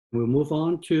We'll move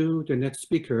on to the next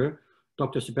speaker,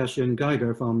 Dr. Sebastian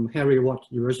Geiger from Heriot-Watt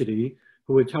University,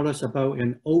 who will tell us about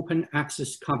an open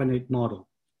access carbonate model.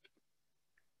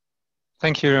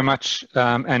 Thank you very much,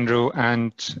 Andrew,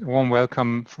 and a warm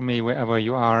welcome from me wherever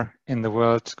you are in the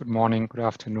world. Good morning, good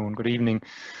afternoon, good evening.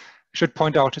 I should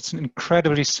point out it's an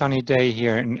incredibly sunny day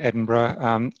here in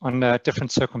Edinburgh. Under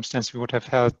different circumstances, we would have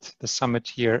held the summit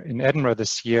here in Edinburgh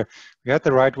this year. We had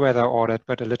the right weather ordered,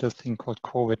 but a little thing called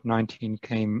COVID-19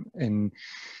 came in.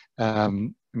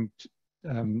 The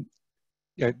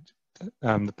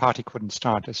party couldn't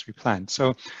start as we planned.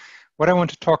 So what I want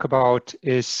to talk about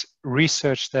is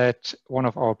research that one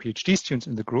of our PhD students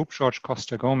in the group, George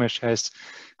Costa-Gomes, has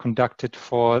conducted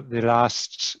for the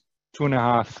last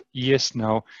 2.5 years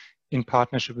now in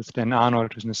partnership with Dan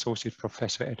Arnold, who's an associate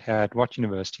professor at Heriot-Watt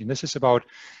University. And this is about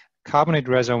carbonate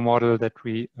reservoir model that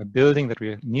we are building, that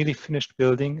we are nearly finished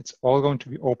building. It's all going to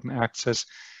be open access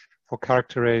for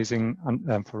characterizing,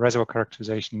 for reservoir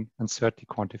characterization, uncertainty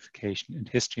quantification, and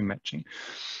history matching.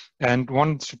 And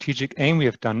one strategic aim we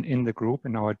have done in the group,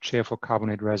 in our chair for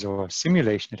carbonate reservoir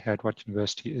simulation at Heriot-Watt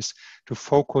University, is to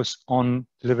focus on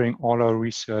delivering all our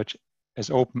research as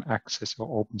open access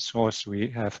or open source. We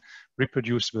have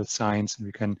reproducible science and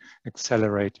we can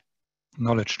accelerate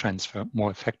knowledge transfer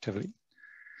more effectively.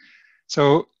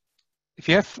 So if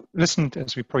you have listened,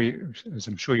 as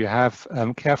I'm sure you have,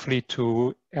 carefully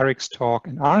to Eric's talk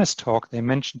and Arne's talk, they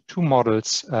mentioned two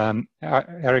models.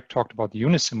 Eric talked about the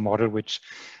UNISIM model, which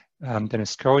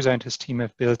Dennis Koza and his team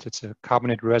have built. It's a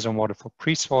carbonate reservoir model for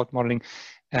pre-salt modeling.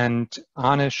 And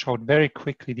Arne showed very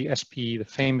quickly the SPE, the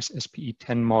famous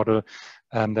SPE10 model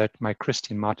that my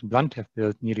Christian Martin Blunt have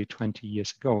built nearly 20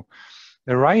 years ago.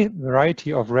 The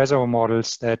variety of reservoir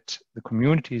models that the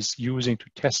community is using to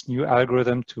test new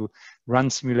algorithms, to run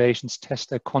simulations,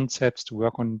 test their concepts, to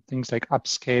work on things like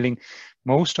upscaling.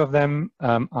 Most of them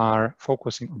are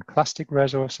focusing on clastic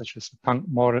reservoirs, such as the PUNQ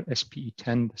model,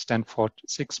 SPE10, the Stanford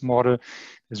 6 model.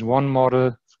 There's one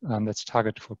model that's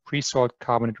targeted for pre-salt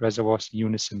carbonate reservoirs, the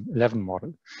UNISIM 11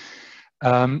 model.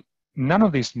 None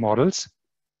of these models,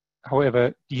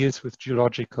 however, deals with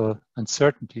geological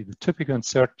uncertainty, the typical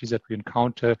uncertainties that we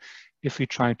encounter if we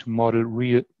try to model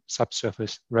real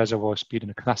subsurface reservoirs, be it in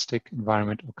a clastic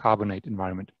environment or carbonate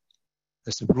environment.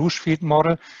 There's the Bruchfield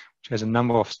model, which has a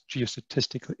number of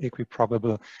geostatistical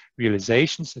equiprobable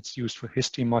realizations that's used for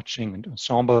history matching and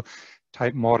ensemble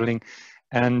type modeling.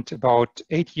 And about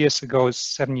 7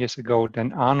 years ago,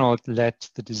 Dan Arnold led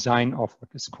the design of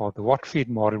what is called the Wattfield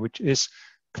model, which is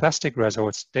clastic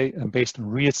reservoirs based on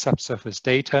real subsurface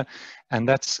data. And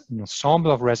that's an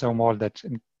ensemble of reservoir model that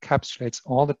encapsulates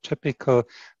all the typical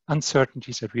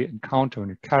uncertainties that we encounter when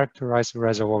you characterize a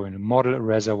reservoir, when you model a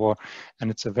reservoir.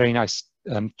 And it's a very nice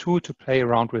tool to play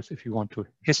around with if you want to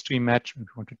history match, if you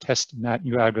want to test a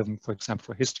new algorithm, for example,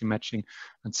 for history matching,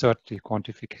 uncertainty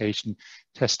quantification,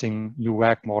 testing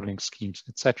U.A.E modeling schemes,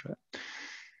 etc.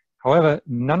 However,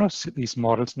 none of these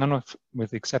models, with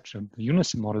the exception of the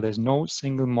UNISIM model, there's no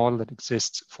single model that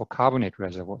exists for carbonate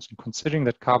reservoirs. And considering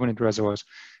that carbonate reservoirs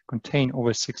contain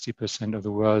over 60% of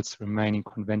the world's remaining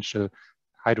conventional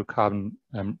hydrocarbon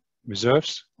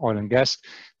reserves, oil and gas,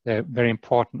 they're very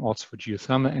important also for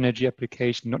geothermal energy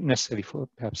application, not necessarily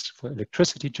perhaps for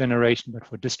electricity generation, but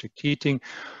for district heating,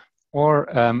 or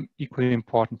equally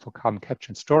important for carbon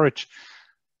capture and storage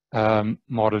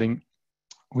modeling.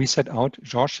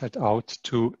 George set out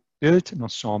to build an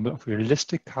ensemble of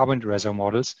realistic carbonate reservoir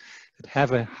models that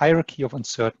have a hierarchy of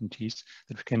uncertainties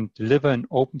that we can deliver in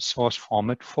open source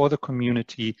format for the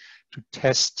community to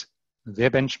test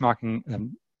their benchmarking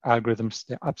algorithms,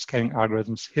 their upscaling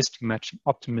algorithms, history matching,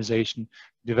 optimization,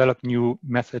 develop new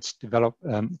methods, develop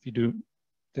new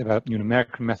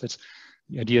numerical methods.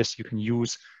 The idea is you can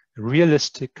use a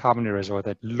realistic carbonate reservoir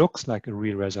that looks like a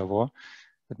real reservoir,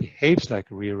 that behaves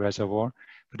like a real reservoir,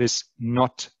 but is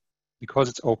not, because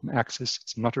it's open access,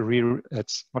 it's not a real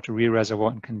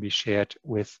reservoir and can be shared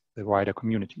with the wider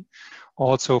community.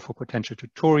 Also for potential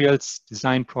tutorials,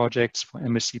 design projects, for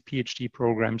MSc PhD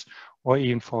programs, or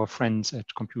even for friends at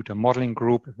Computer Modeling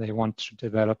Group if they want to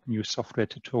develop new software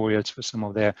tutorials for some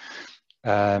of their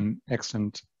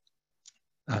excellent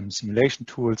simulation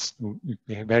tools. We'd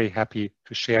be very happy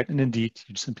to share it, and indeed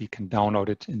you simply can download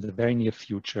it in the very near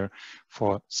future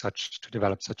to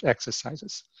develop such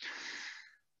exercises.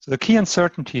 So the key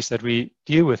uncertainties that we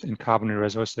deal with in carbonate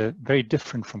reservoirs, they're very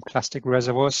different from clastic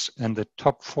reservoirs, and the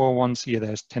top 4 ones here,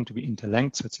 they tend to be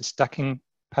interlinked, so it's a stacking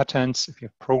patterns. If you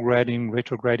have prograding,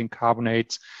 retrograding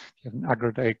carbonates, if you have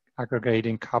an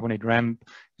aggregating carbonate ramp,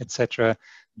 etc.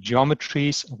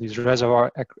 Geometries of these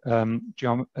reservoir,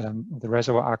 the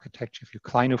reservoir architecture, if you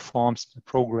clinoforms, the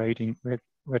prograding,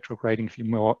 retrograding, if you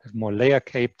have more layer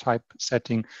cake type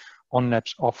setting,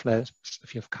 on-laps, off-laps,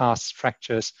 if you have casts,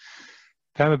 fractures,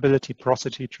 permeability,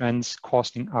 porosity trends,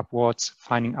 coarsening upwards,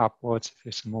 fining upwards, if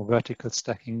there's some more vertical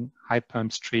stacking, high perm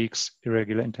streaks,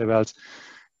 irregular intervals,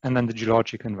 and then the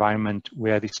geological environment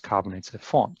where these carbonates have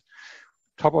formed.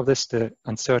 Top of this, the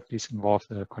uncertainties involve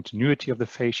the continuity of the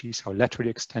facies, how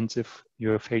laterally extensive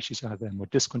your facies are, they're more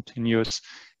discontinuous,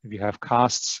 if you have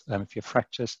casts, if you have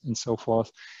fractures, and so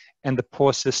forth. And the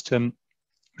pore system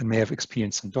may have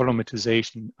experienced some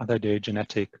dolomitization, other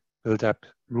diagenetic buildup,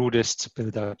 rudists,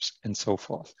 buildups, and so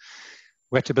forth.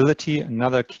 Wettability,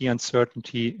 another key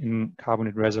uncertainty in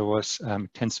carbonate reservoirs,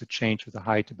 tends to change with the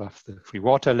height above the free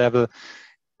water level.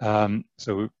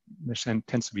 So there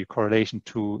tends to be a correlation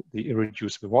to the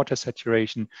irreducible water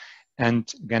saturation,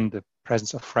 and again, the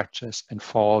presence of fractures and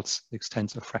faults, the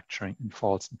extent of fracturing and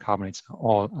faults in carbonates are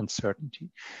all uncertainty.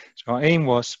 So our aim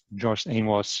was, George's aim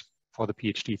was for the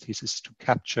PhD thesis to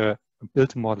capture,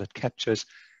 build a model that captures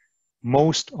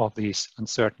most of these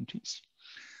uncertainties.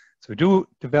 So we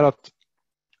developed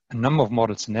a number of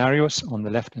model scenarios. On the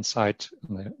left-hand side,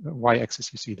 on the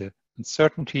y-axis, you see the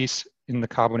uncertainties in the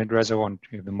carbonate reservoir, and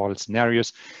we have the model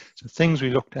scenarios. So things we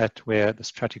looked at were the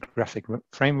stratigraphic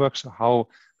framework, so how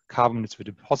carbonates were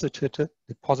deposited,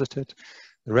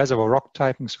 the reservoir rock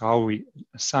typing, so how we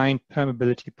assign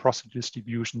permeability, porosity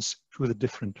distributions to the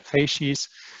different facies,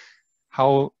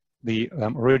 how the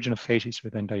original facies were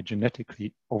then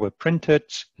diagenetically overprinted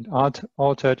and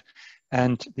altered,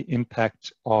 and the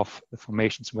impact of the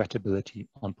formation's wettability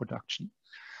on production.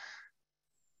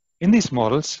 In these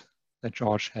models that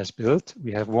George has built,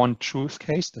 we have one truth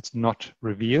case that's not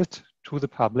revealed to the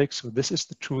public. So this is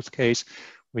the truth case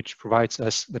which provides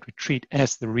us that we treat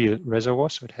as the real reservoir.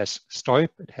 So it has STOIP,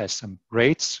 it has some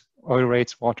rates, oil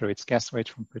rates, water rates, gas rates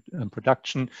from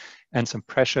production, and some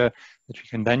pressure that we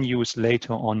can then use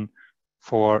later on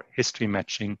for history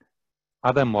matching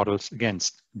other models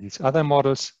against. These other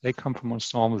models, they come from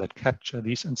ensemble that capture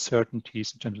these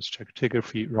uncertainties in terms of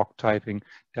stratigraphy, rock typing,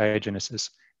 diagenesis,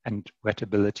 and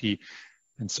wettability,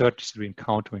 uncertainties we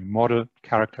encounter in model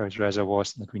characterized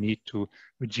reservoirs that we need to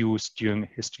reduce during a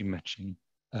history matching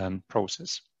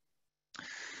process.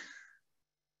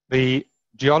 The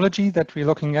geology that we're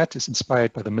looking at is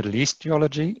inspired by the Middle East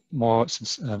geology. More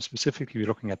specifically, we're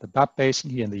looking at the Bab Basin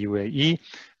here in the U.A.E.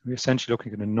 We're essentially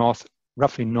looking at a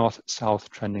roughly north-south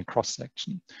trending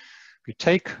cross-section. If we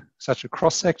take such a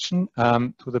cross-section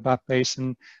to the Bab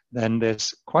Basin, then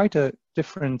there's quite a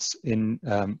difference in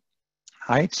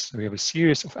height. So we have a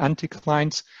series of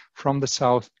anticlines from the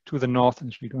south to the north,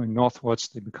 and as we're going northwards,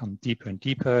 they become deeper and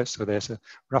deeper. So there's a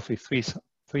roughly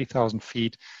 3,000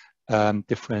 feet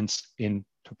difference in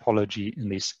topology in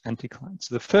these anticlines.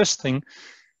 So the first thing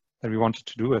that we wanted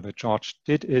to do, or that George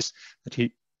did, is that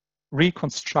he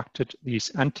reconstructed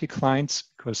these anticlines,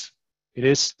 because it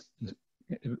is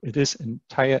an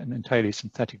entirely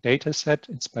synthetic data set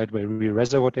inspired by real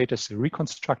reservoir data. So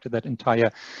reconstructed that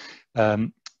entire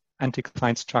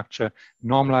anticline structure,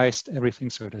 normalized everything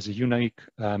so it has a unique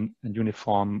and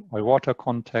uniform oil-water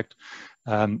contact,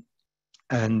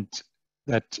 and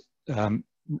that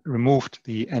removed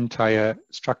the entire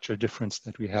structural difference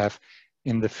that we have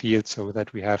in the field, so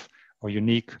that we have our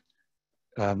unique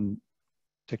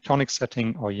tectonic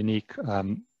setting, our unique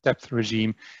depth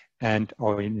regime, and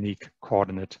our unique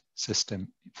coordinate system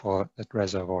for that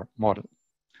reservoir model.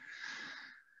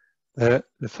 The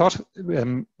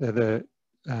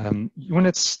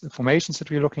units, the formations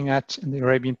that we're looking at in the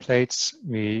Arabian plates,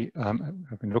 we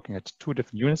have been looking at two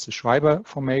different units, the Schreiber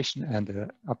formation and the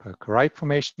Upper Kharaib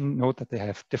formation. Note that they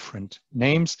have different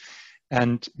names,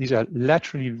 and these are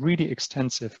laterally really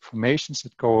extensive formations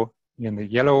that go in the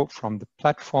yellow from the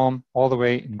platform all the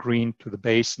way in green to the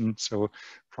basin, so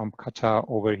from Qatar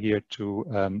over here to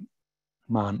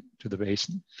Man to the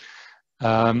basin.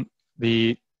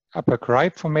 The Upper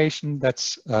Kharaib formation,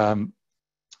 that's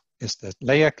is the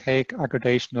layer cake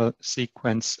aggradational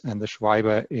sequence, and the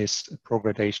Schreiber is a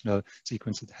progradational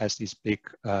sequence that has these big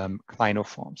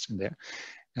clinoforms in there.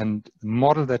 And the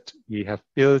model that we have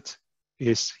built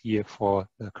is here for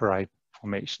the Kharaib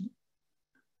formation.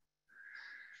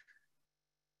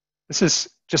 This is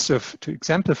just to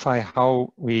exemplify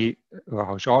how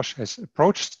George has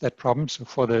approached that problem. So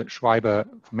for the Schreiber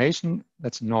formation,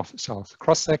 that's a north-south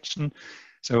cross-section.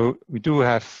 So we do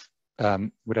have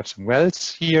would have some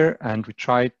wells here, and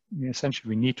essentially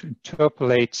we need to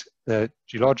interpolate the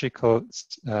geological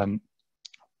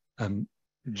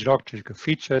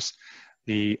features,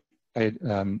 the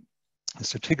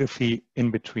stratigraphy in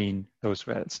between those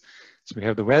wells. So we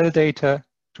have the well data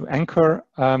to anchor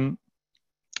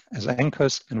as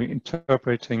anchors, and we're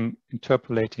interpolating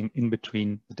in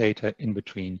between the data in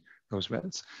between those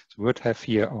wells. So we would have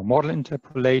here our model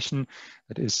interpolation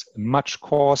that is a much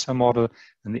coarser model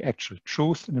than the actual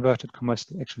truth, in inverted commas,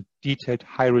 the actual detailed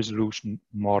high resolution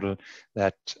model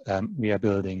that we are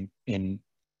building in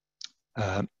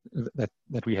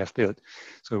that we have built.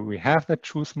 So we have that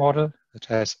truth model that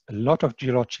has a lot of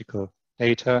geological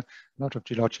data, a lot of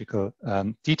geological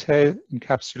detail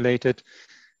encapsulated,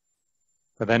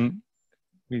 but then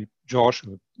George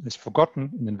has forgotten,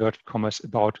 in inverted commas,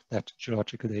 about that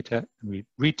geological data, and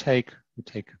we take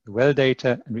the well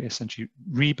data and we essentially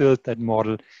rebuild that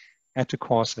model at a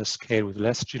coarser scale with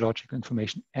less geological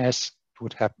information, as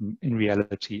would happen in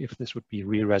reality if this would be a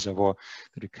real reservoir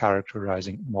that we're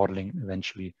characterizing, modeling, and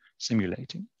eventually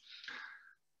simulating.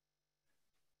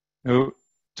 Now,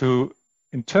 to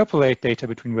interpolate data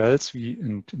between wells,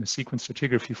 in the sequence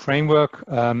stratigraphy framework,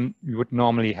 we would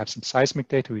normally have some seismic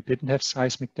data. We didn't have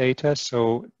seismic data,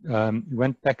 so we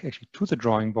went back actually to the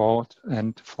drawing board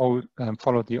and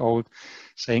followed the old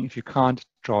saying, if you can't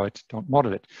draw it, don't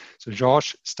model it. So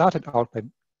George started out by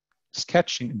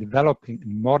sketching and developing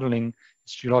and modeling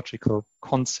geological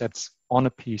concepts on a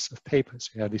piece of paper.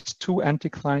 So we have these two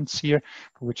anticlines here,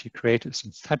 for which he created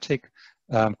synthetic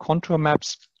contour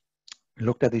maps. We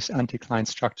looked at these anticline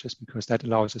structures because that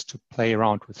allows us to play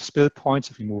around with spill points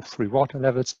if we move free water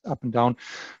levels up and down.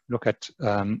 Look at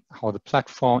how the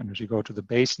platform, and as we go to the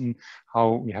basin,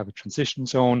 how we have a transition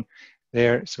zone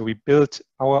there. So we built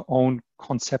our own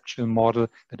conceptual model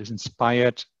that is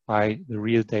inspired by the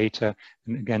real data,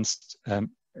 and against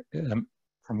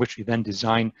from which we then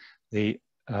design the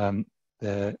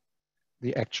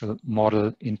actual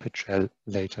model in Petrel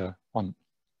later on.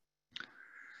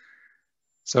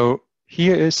 So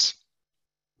here is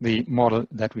the model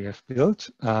that we have built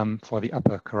for the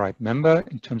Upper Kharaib member.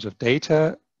 In terms of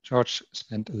data, George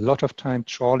spent a lot of time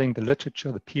trawling the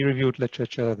literature, the peer-reviewed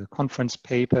literature, the conference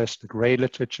papers, the grey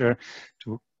literature,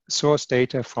 to source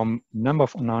data from a number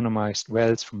of anonymized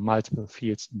wells from multiple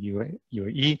fields in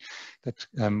U.A.E. that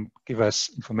give us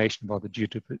information about the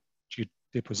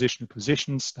geodepositional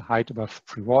positions, the height above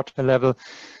free water level.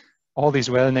 All these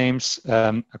well names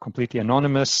are completely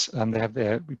anonymous.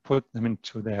 We put them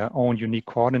into their own unique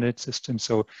coordinate system,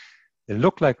 so they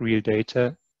look like real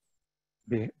data.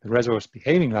 The reservoir is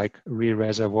behaving like a real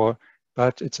reservoir,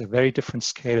 but it's a very different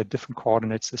scale, a different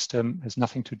coordinate system. Has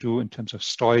nothing to do in terms of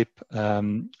STOIP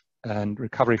and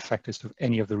recovery factors of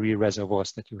any of the real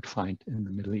reservoirs that you would find in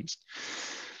the Middle East.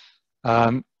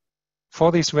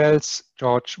 For these wells,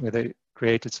 George, where they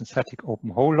created synthetic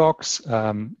open hole logs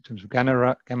in terms of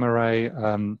gamma ray,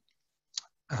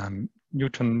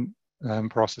 Newton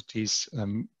porosities,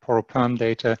 pore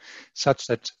data, such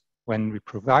that when we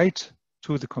provide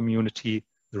to the community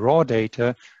the raw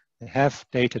data, they have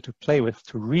data to play with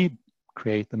to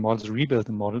recreate the models, rebuild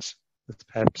the models with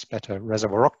perhaps better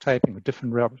reservoir rock typing, with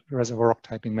different reservoir rock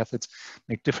typing methods,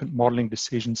 make different modeling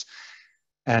decisions,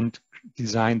 and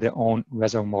design their own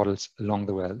reservoir models along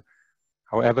the well.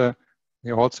 However,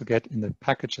 we also get in the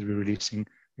package that we're releasing,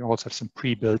 we also have some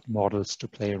pre-built models to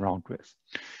play around with.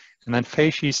 And then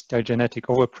facies, diagenetic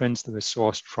overprints that were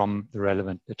sourced from the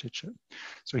relevant literature.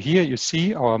 So here you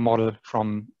see our model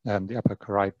from the Upper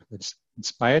Kharaib that's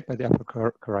inspired by the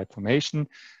Upper Kharaib formation.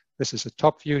 This is a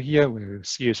top view here with a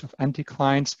series of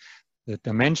anticlines. The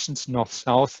dimensions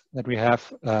north-south that we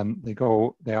have,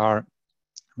 they are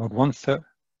about 1/3,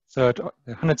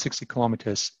 160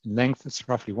 kilometers in length. It's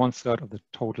roughly 1/3 of the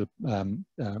total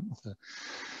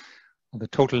the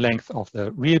total length of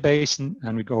the real basin,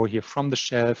 and we go here from the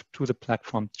shelf to the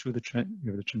platform to the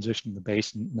transition in the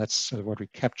basin. And that's sort of what we're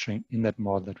capturing in that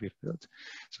model that we've built.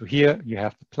 So here you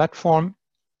have the platform.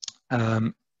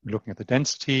 We're looking at the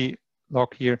density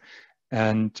log here,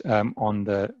 and on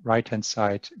the right-hand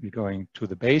side, we're going to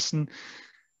the basin,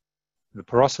 the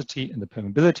porosity and the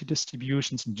permeability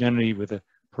distributions, and generally with the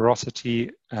porosity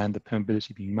and the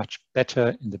permeability being much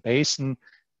better in the basin,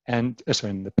 and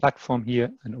in the platform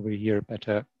here, and over here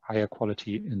better, higher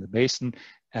quality in the basin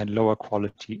and lower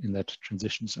quality in that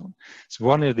transition zone. So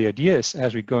one of the ideas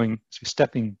as we're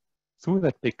stepping through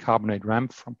that big carbonate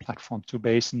ramp from platform to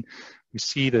basin, we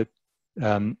see the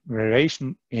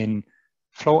variation in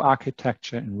flow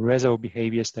architecture and reservoir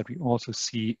behaviors that we also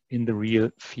see in the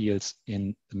real fields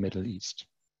in the Middle East.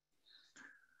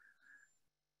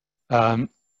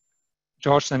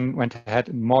 George then went ahead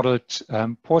and modeled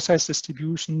pore size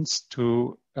distributions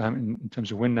to, in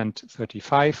terms of Winland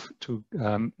 35, to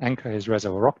anchor his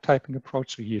reservoir rock typing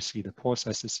approach. So here you see the pore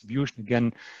size distribution.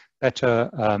 Again, better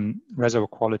reservoir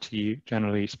quality,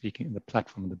 generally speaking, in the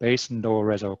platform and the basin, lower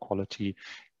reservoir quality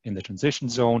in the transition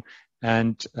zone.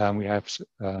 And we have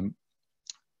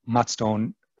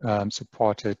mudstone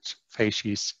supported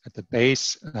facies at the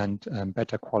base and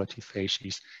better quality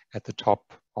facies at the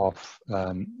top of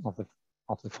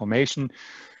the formation.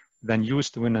 Then use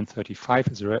the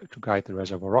Winland-35 to guide the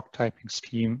reservoir rock typing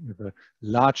scheme with a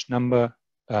large number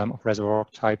of reservoir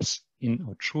rock types in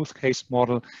our truth case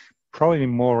model, probably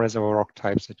more reservoir rock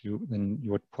types than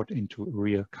you would put into a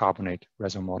real carbonate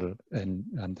reservoir model and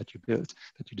that you build,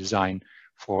 that you design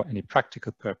for any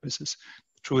practical purposes.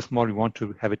 The truth model, we want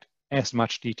to have it as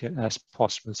much detail as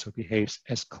possible, so it behaves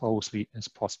as closely as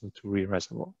possible to real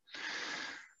reservoir.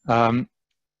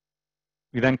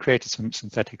 We then created some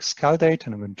synthetic skull data,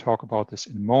 and I'm going to talk about this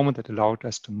in a moment, that allowed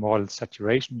us to model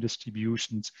saturation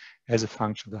distributions as a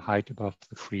function of the height above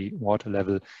the free water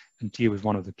level and deal with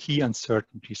one of the key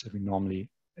uncertainties that we normally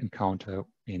encounter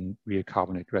in real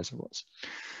carbonate reservoirs.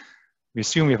 We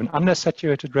assume we have an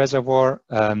undersaturated reservoir.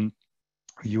 We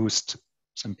used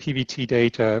some PVT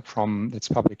data that's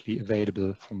publicly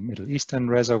available from Middle Eastern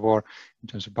reservoir in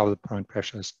terms of bubble point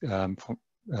pressures,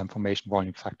 formation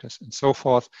volume factors, and so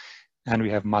forth. And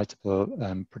we have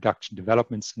multiple production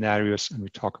development scenarios, and we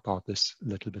talk about this a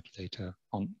little bit later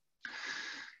on.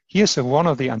 Here's one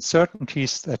of the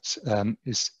uncertainties that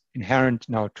is inherent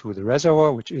now to the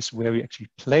reservoir, which is where we actually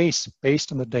place,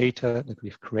 based on the data that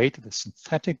we've created, the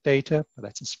synthetic data, but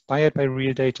that's inspired by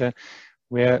real data,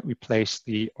 where we place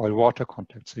the oil-water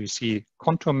contact. So you see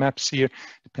contour maps here,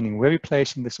 depending where we're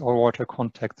placing this oil-water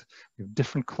contact, we have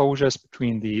different closures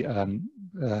between the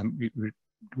we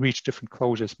reach different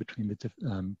closures between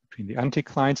the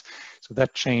anticlines. So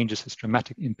that changes has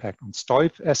dramatic impact on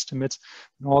STOIP estimates.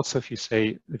 And also if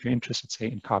you're interested, say,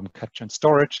 in carbon capture and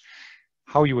storage,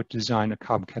 how you would design a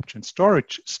carbon capture and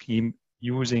storage scheme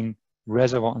using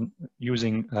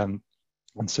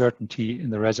uncertainty in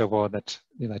the reservoir that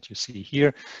you see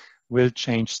here will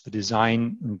change the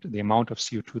design and the amount of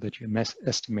CO2 that you're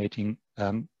estimating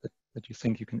that you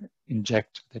think you can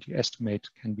inject, that you estimate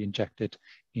can be injected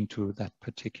into that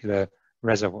particular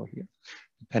reservoir here,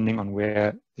 depending on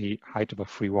where the height of a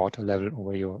free water level or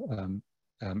where your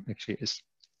actually is.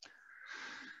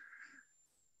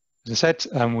 As I said,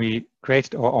 we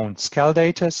created our own SCAL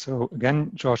data. So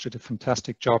again, George did a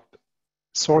fantastic job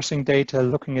sourcing data,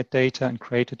 looking at data, and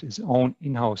created his own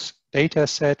in-house data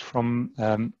set from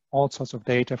all sorts of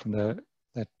data, from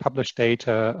that published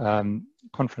data,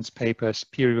 conference papers,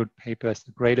 peer-reviewed papers,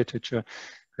 the grey literature,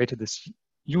 created this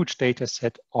huge data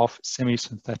set of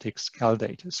semi-synthetic SCAL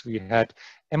data. So you had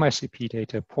MICP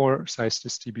data, pore size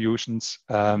distributions,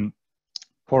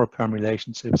 pore-perm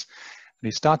relationships. And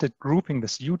he started grouping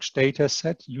this huge data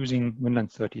set using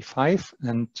Winland-35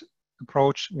 and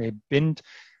approach. We binned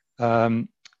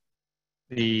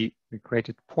we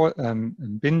created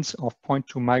bins of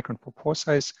 0.2 micron for pore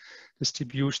size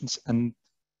distributions, and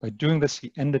by doing this,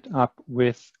 he ended up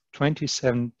with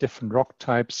 27 different rock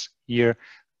types here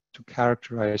to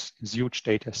characterize his huge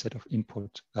data set of input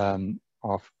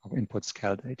input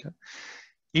SCAL data.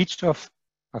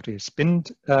 After he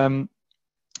binned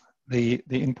the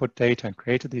input data and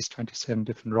created these 27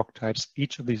 different rock types,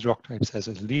 each of these rock types has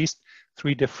at least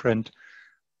 3 different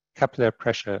capillary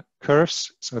pressure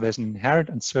curves. So there's an inherent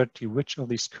uncertainty which of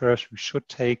these curves we should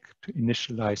take to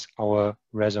initialize our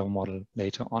reservoir model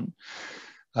later on.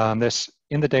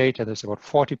 In the data, there's about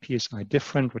 40 psi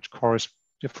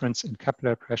difference in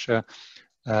capillary pressure.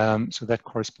 So that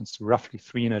corresponds to roughly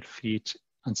 300 feet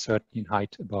uncertainty in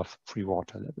height above free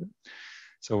water level.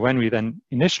 So when we then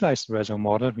initialize the reservoir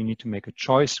model, we need to make a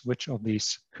choice which of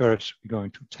these curves we're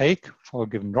going to take for a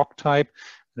given rock type.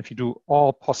 And if you do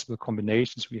all possible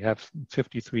combinations, we have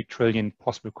 53 trillion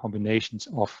possible combinations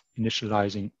of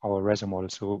initializing our reservoir model.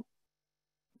 So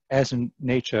as in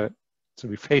nature, so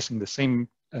we're facing the same,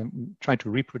 trying to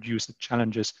reproduce the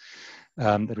challenges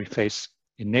that we face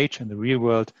in nature in the real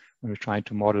world when we're trying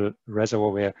to model a reservoir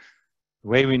where the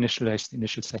way we initialize the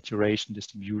initial saturation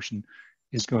distribution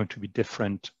is going to be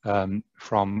different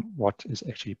from what is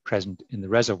actually present in the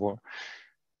reservoir.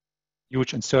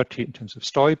 Huge uncertainty in terms of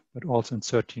STOIP, but also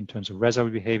uncertainty in terms of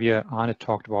reservoir behavior. Arne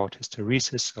talked about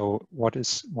hysteresis. So what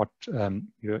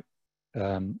your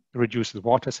reduced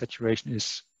water saturation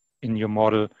is in your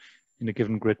model in a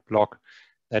given grid block,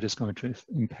 that is going to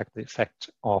impact the effect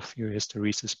of your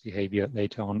hysteresis behavior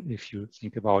later on if you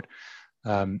think about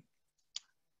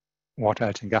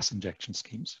water and gas injection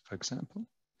schemes, for example.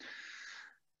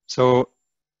 So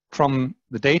from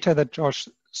the data that George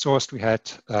sourced, we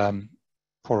had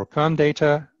pore-perm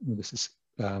data. This is,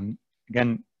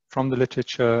 again, from the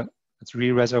literature. It's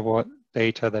real reservoir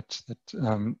data that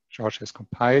George has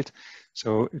compiled.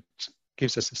 So it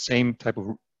gives us the same type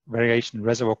of variation in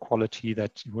reservoir quality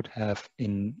that you would have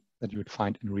that you would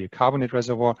find in real carbonate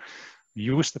reservoir. We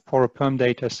use the pore perm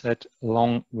data set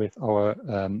along with our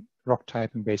rock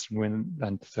typing based on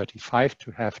Winland 35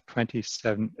 to have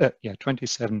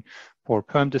 27 pore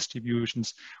perm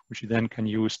distributions, which you then can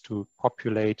use to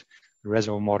populate the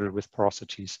reservoir model with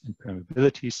porosities and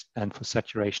permeabilities. And for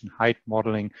saturation height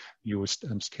modeling, used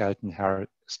the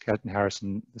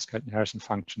Skelton-Harrison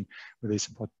function, with is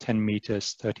about 10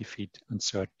 meters, 30 feet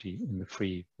uncertainty in the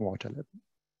free water level.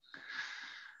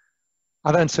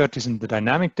 Other uncertainties in the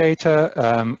dynamic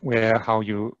data, where how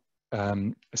you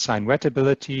assign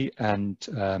wettability and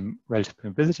relative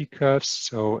permeability curves.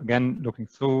 So again, looking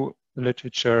through the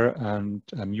literature and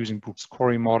using Brooks'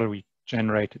 Corey model, we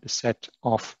generated a set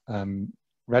of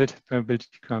relative permeability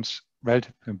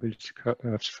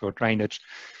curves for drainage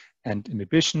and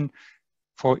imbibition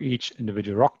for each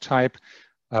individual rock type,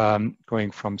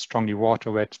 going from strongly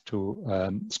water wet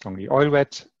to strongly oil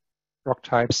wet rock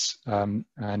types, and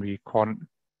we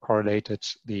correlated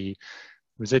the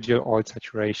residual oil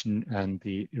saturation and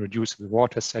the irreducible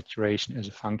water saturation as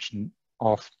a function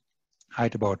of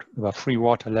height about free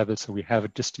water level. So we have a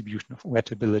distribution of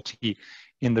wettability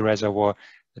in the reservoir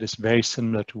that is very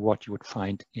similar to what you would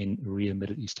find in a real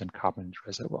Middle Eastern carbonate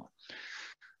reservoir.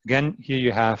 Again, here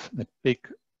you have a big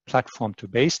platform to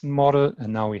basin model,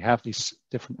 and now we have these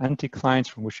different anticlines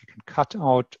from which you can cut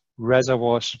out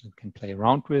reservoirs you can play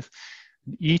around with.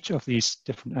 And each of these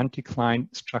different anticline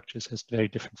structures has very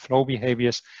different flow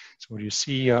behaviors. So what you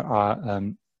see here are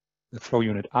the flow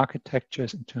unit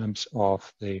architectures in terms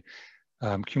of the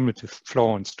cumulative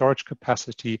flow and storage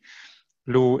capacity.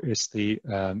 Blue is the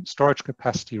storage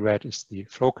capacity, red is the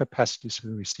flow capacity. So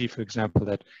we see, for example,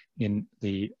 that in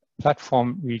the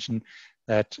platform region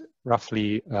that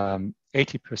roughly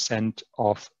 80%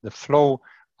 of the flow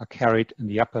are carried in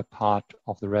the upper part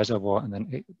of the reservoir, and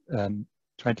then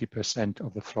 20%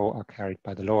 of the flow are carried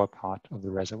by the lower part of the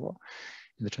reservoir.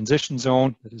 In the transition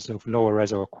zone, that is of lower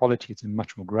reservoir quality, it's a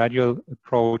much more gradual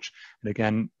approach, and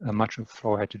again, a much of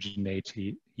flow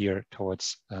heterogeneity here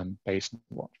towards basin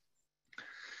water.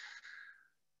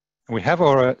 We have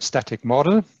our static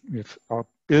model. We've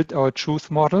built our truth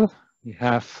model. We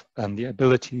have the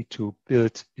ability to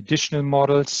build additional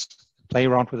models, play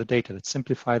around with the data, that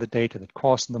simplify the data, that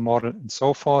coarsen the model, and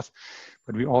so forth.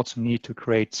 But we also need to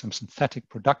create some synthetic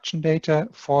production data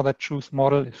for that truth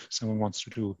model if someone wants to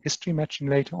do history matching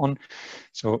later on.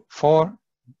 So if we're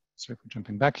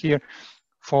jumping back here,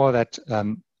 for that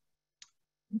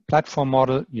platform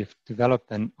model, we've developed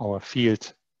then our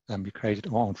field. We created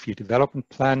our own field development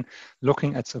plan,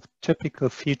 looking at sort of typical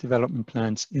field development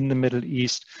plans in the Middle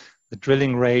East, the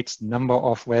drilling rates, number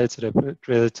of wells that are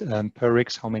drilled per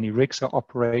rigs, how many rigs are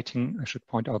operating. I should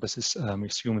point out this is, we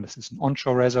assume this is an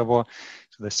onshore reservoir.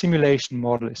 So the simulation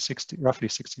model is roughly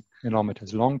 60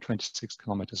 kilometers long, 26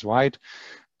 kilometers wide.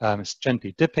 It's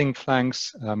gently dipping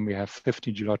flanks. We have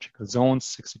 50 geological zones,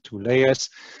 62 layers.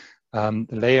 The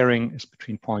layering is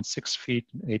between 0.6 feet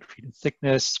and 8 feet in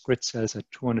thickness. Grid cells are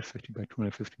 250 by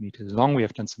 250 meters long. We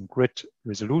have done some grid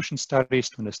resolution studies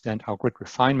to understand how grid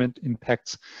refinement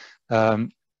impacts the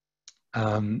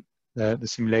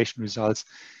simulation results.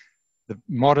 The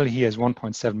model here is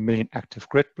 1.7 million active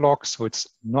grid blocks, so it's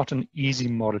not an easy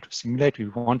model to simulate. We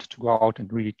wanted to go out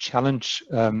and really challenge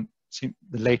the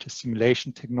latest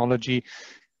simulation technology,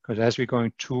 because as we're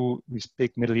going to these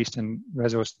big Middle Eastern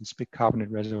reservoirs, these big carbonate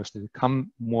reservoirs, they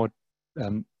become more,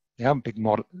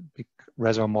 big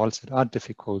reservoir models that are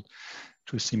difficult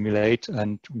to simulate,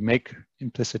 and we make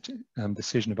implicit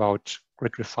decision about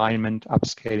grid refinement,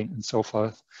 upscaling, and so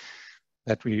forth.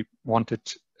 That we wanted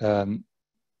to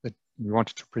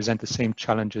present the same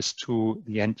challenges to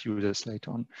the end users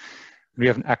later on. We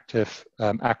have an active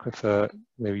aquifer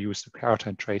where we use the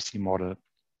Carotine-Tracy model.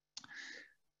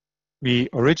 We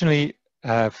originally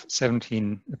have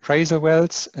 17 appraisal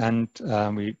wells, and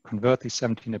we convert these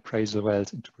 17 appraisal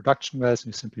wells into production wells.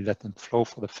 We simply let them flow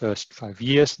for the first 5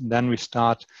 years, and then we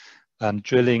start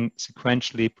drilling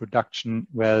sequentially production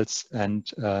wells and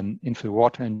infill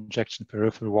water injection,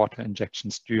 peripheral water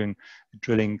injections during a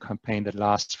drilling campaign that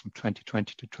lasts from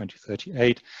 2020 to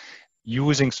 2038,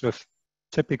 using sort of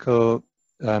typical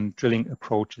drilling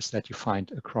approaches that you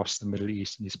find across the Middle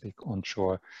East in these big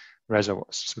onshore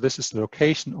reservoirs. So this is the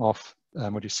location of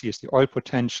what you see is the oil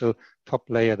potential, top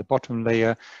layer, the bottom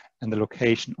layer, and the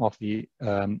location of the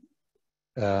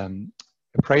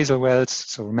appraisal wells.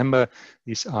 So remember,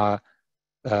 these are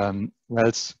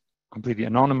wells, completely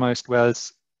anonymized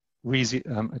wells,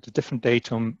 at a different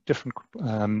datum, different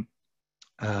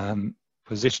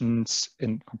positions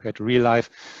compared to real life.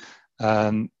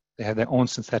 They have their own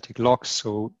synthetic logs,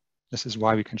 so this is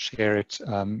why we can share it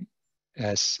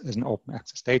as an open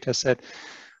access data set.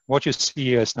 What you see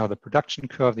here is now the production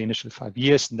curve, the initial 5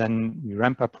 years, and then we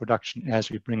ramp up production as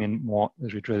we bring in more,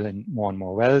 as we drill in more and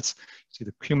more wells. You see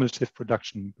the cumulative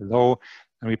production below,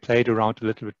 and we played around a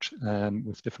little bit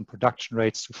with different production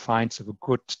rates to find sort of a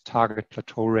good target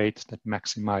plateau rate that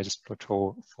maximizes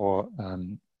plateau for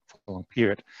a long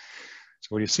period. So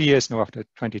what you see is now after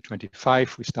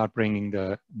 2025, we start bringing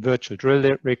the virtual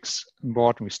drill rigs on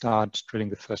board, and we start drilling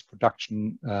the first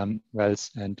production wells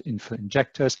and infill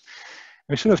injectors.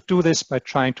 We sort of do this by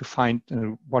trying to find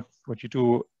what you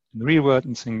do in the real world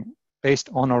and saying, based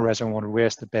on our reservoir model,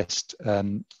 where's the best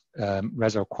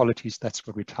reservoir qualities. That's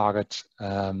what we target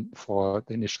for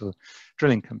the initial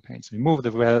drilling campaigns. We move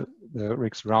the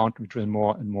rigs around, we drill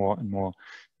more and more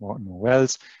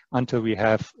wells until we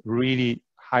have really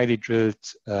highly drilled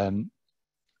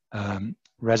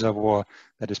reservoir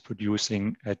that is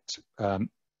producing at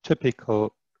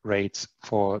typical rates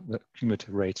for the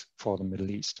cumulative rates for the Middle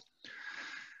East.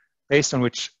 Based on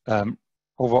which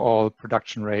overall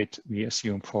production rate we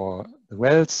assume for the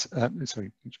wells,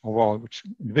 which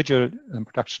individual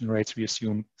production rates we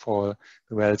assume for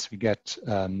the wells, we get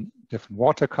different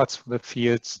water cuts for the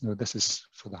fields. Now, this is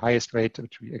for the highest rate,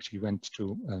 which we actually went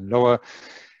to lower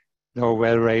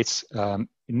well rates.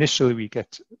 Initially, we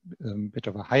get a bit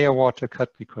of a higher water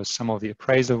cut because some of the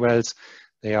appraisal wells,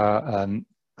 they are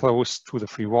close to the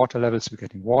free water levels. We're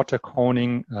getting water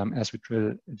coning as we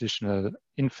drill additional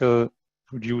infill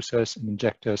producers and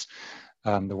injectors.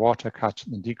 The water cut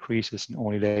then decreases, and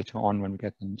only later on when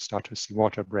we start to see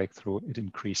water breakthrough, it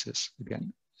increases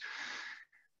again.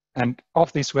 And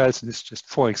of these wells, this is just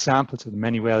 4 examples of the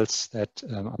many wells that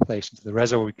are placed into the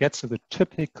reservoir. We get to the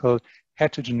typical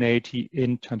heterogeneity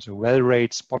in terms of well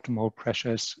rates, bottom hole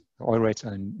pressures. The oil rates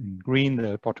are in green,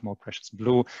 the bottom hole pressures in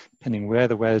blue, depending where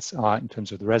the wells are in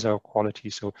terms of the reservoir quality.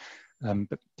 So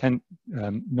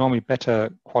normally better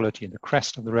quality in the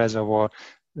crest of the reservoir.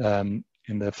 In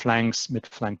the flanks,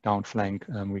 mid-flank, down-flank,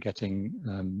 we're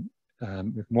getting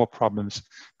with more problems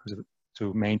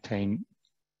to maintain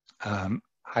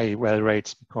high well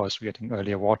rates because we're getting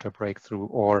earlier water breakthrough,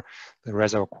 or the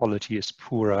reservoir quality is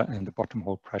poorer and the bottom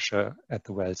hole pressure at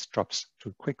the wells drops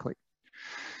too quickly.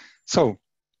 So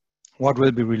what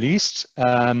will be released?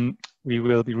 We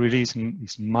will be releasing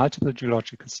these multiple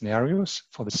geological scenarios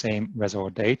for the same reservoir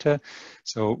data.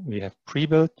 So we have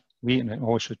pre-built, and I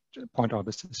always should point out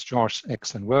this is George's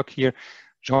excellent work here.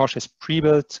 George has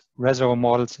pre-built reservoir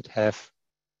models that have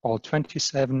all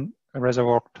 27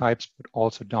 reservoir types, but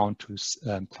also down to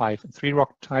 5 and 3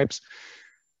 rock types.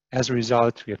 As a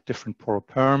result, we have different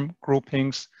pore-perm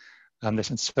groupings, and there's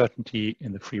uncertainty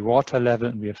in the free water level,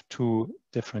 and we have 2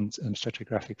 different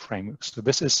stratigraphic frameworks. So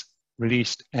this is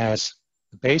released as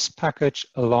the base package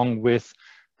along with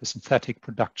the synthetic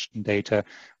production data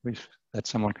that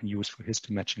someone can use for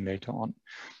history matching later on.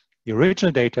 The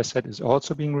original data set is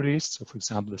also being released. So for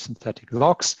example, the synthetic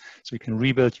logs, so you can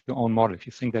rebuild your own model. If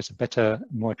you think there's a better,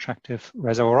 more attractive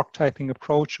reservoir rock typing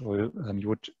approach, or you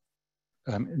would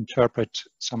interpret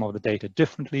some of the data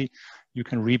differently, you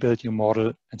can rebuild your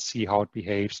model and see how it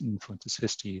behaves and influences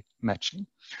history matching.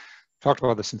 Talked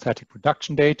about the synthetic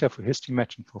production data for history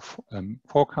matching, for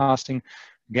forecasting.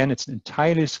 Again, it's an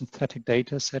entirely synthetic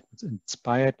data set. It's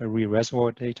inspired by real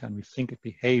reservoir data, and we think it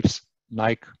behaves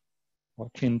like or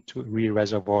akin to a real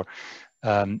reservoir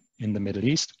in the Middle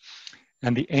East.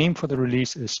 And the aim for the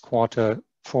release is Q4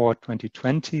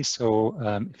 2020. So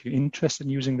if you're interested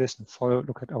in using this, and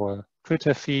look at our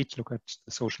Twitter feed, look at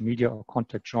the social media, or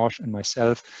contact George and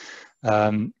myself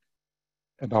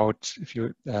about if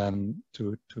you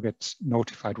to get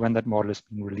notified when that model is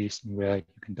being released and where you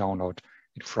can download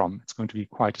it from. It's going to be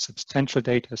quite a substantial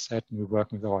data set, and we're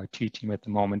working with our IT team at the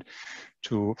moment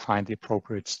to find the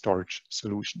appropriate storage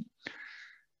solution.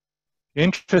 If you're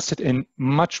interested in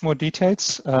much more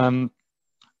details,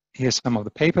 here's some of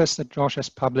the papers that George has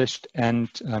published, and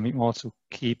he also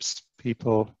keeps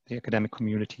people, the academic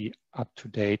community, up to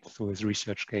date through his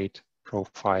ResearchGate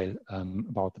profile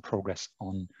about the progress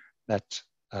on that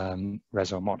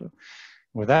reservoir model.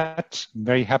 With that, I'm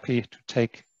very happy to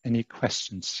take any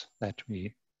questions that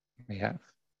we may have.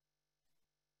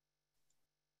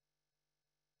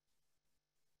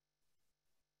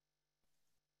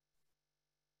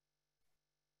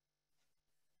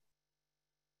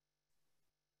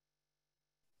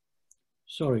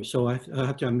 Sorry, so I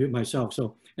have to unmute myself.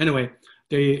 So anyway,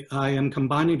 I am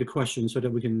combining the questions so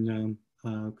that we can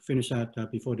finish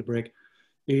that before the break.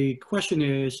 The question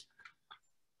is,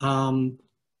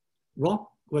 rock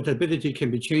wettability can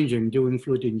be changing during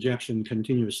fluid injection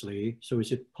continuously. So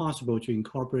is it possible to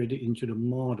incorporate it into the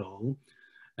model?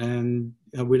 And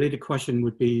a related question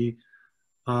would be,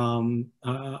 are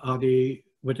the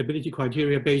wettability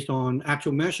criteria based on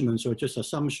actual measurements or just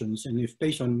assumptions? And if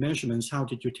based on measurements, how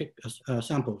did you take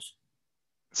samples?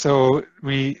 So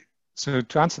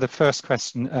to answer the first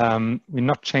question, we're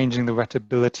not changing the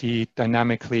wettability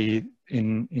dynamically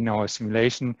in our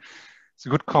simulation. It's a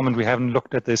good comment. We haven't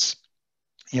looked at this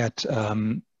yet.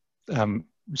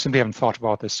 We simply haven't thought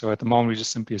about this. So at the moment, we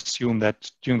just simply assume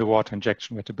that during the water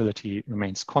injection, wettability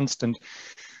remains constant.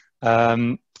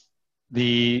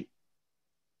 The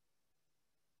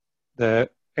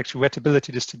actual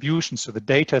wettability distribution, so the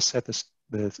data set,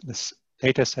 this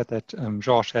data set that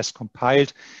George has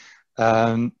compiled,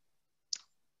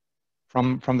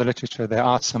 from the literature, there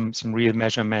are some real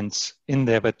measurements in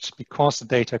there, but because the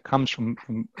data comes from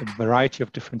a variety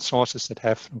of different sources that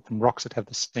have, from rocks that have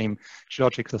the same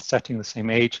geological setting, the same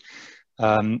age,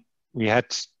 we had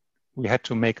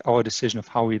to make our decision of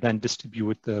how we then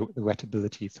distribute the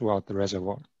wettability throughout the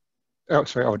reservoir. Oh,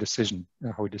 sorry, our decision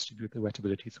how we distribute the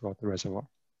wettability throughout the reservoir.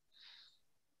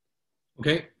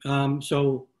 Okay,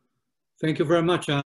 so thank you very much.